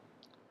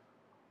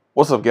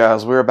What's up,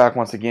 guys? We're back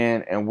once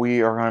again, and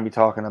we are going to be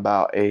talking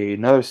about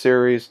another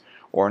series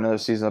or another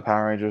season of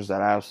Power Rangers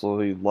that I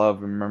absolutely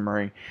love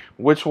remembering,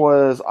 which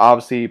was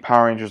obviously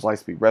Power Rangers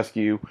Lightspeed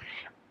Rescue.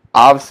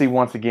 Obviously,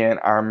 once again,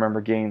 I remember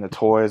getting the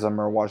toys. I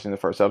remember watching the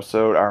first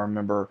episode. I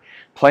remember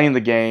playing the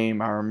game.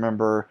 I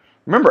remember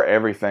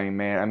everything,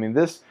 man. I mean,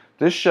 this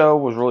show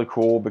was really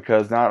cool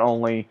because not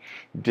only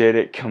did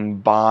it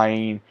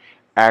combine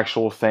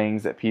actual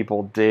things that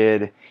people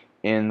did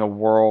in the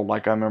world,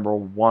 like I remember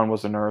one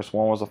was a nurse,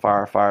 one was a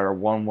firefighter,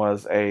 one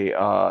was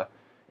a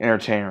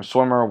entertainer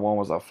swimmer, one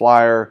was a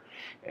flyer,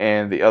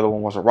 and the other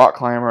one was a rock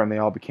climber, and they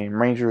all became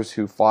rangers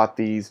who fought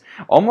these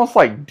almost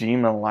like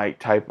demon-like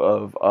type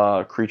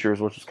of creatures,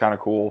 which was kind of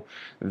cool.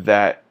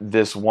 That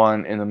this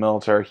one in the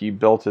military, he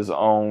built his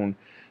own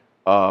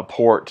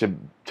port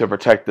to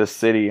protect this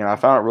city, and I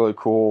found it really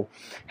cool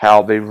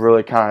how they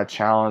really kind of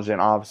challenged and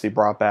obviously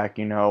brought back,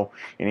 you know,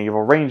 an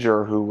evil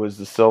ranger who was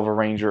the Silver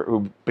Ranger,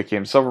 who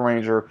became Silver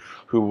Ranger,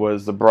 who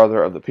was the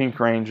brother of the Pink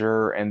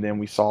Ranger, and then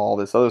we saw all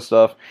this other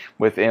stuff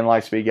within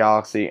Lightspeed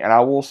Galaxy. And I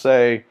will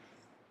say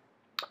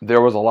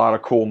there was a lot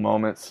of cool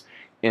moments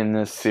in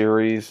this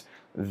series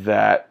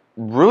that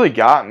really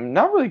got me,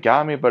 not really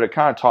got me, but it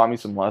kind of taught me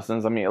some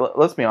lessons. I mean,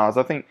 let's be honest,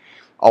 I think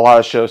a lot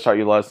of shows taught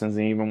you lessons,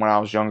 and even when I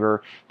was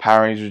younger,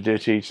 Power Rangers did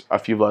teach a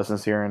few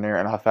lessons here and there,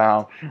 and I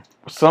found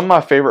some of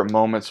my favorite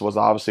moments was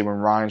obviously when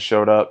Ryan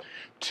showed up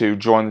to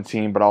join the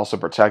team, but also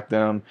protect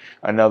them.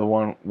 Another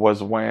one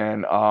was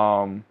when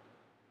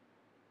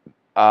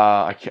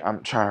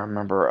I'm trying to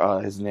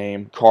remember his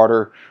name,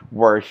 Carter,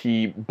 where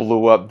he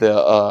blew up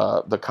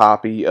the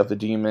copy of the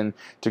demon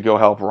to go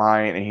help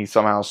Ryan, and he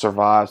somehow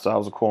survived. So that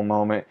was a cool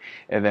moment.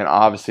 And then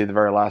obviously the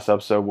very last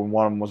episode when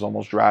one of them was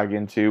almost dragged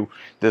into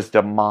this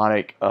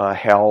demonic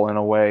hell in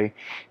a way.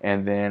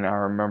 And then I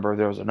remember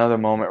there was another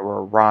moment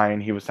where Ryan,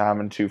 he was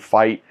having to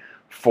fight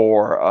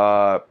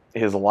for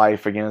his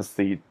life against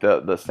the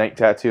snake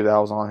tattoo that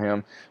was on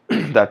him,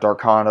 that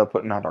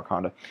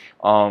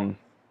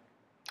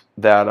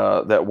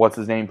that what's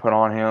his name put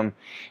on him.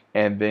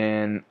 And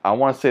then I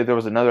want to say there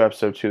was another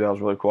episode too that was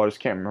really cool. I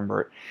just can't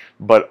remember it.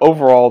 But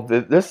overall,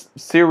 this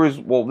series,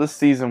 well, this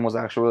season was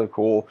actually really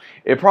cool.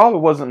 It probably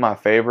wasn't my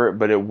favorite,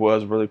 but it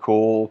was really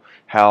cool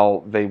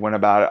how they went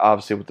about it.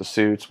 Obviously, with the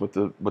suits, with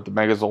the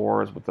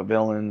Megazords, with the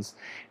villains,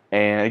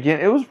 and again,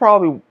 it was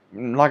probably,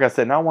 like I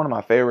said, not one of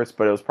my favorites,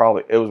 but it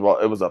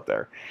was up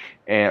there.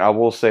 And I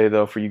will say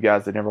though, for you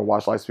guys that never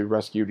watched Lightspeed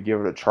Rescue, to give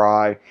it a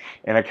try,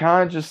 and I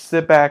kind of just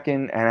sit back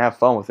and have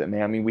fun with it,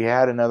 man. I mean, we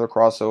had another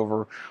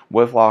crossover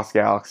with Lost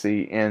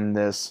Galaxy in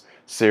this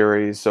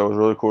series, so it was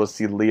really cool to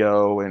see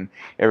Leo and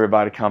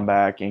everybody come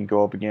back and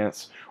go up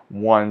against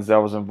ones that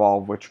was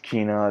involved with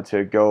Trakina,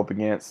 to go up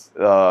against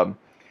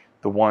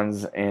the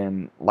ones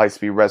in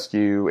Lightspeed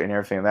Rescue and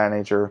everything of that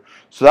nature.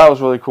 So that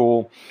was really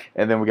cool.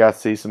 And then we got to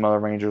see some other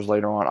Rangers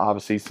later on.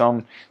 Obviously,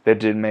 some that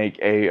did make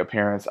a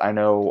appearance. I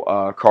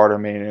know Carter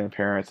made an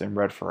appearance in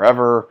Red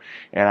Forever,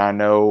 and I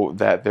know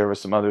that there were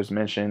some others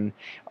mentioned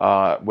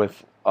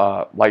with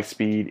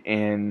Lightspeed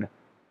in,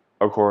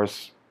 of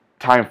course,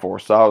 Time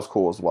Force. So that was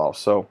cool as well.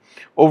 So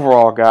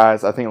overall,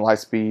 guys, I think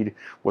Lightspeed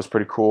was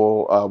pretty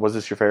cool. Was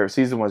this your favorite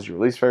season? Was your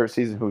least favorite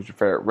season? Who's your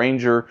favorite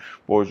Ranger?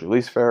 What was your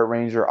least favorite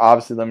Ranger?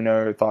 Obviously, let me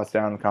know your thoughts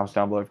down in the comments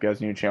down below. If you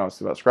guys are new to the channel,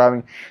 consider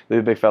subscribing.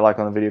 Leave a big fat like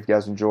on the video if you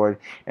guys enjoyed.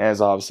 And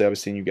as obviously, I'll be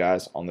seeing you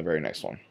guys on the very next one.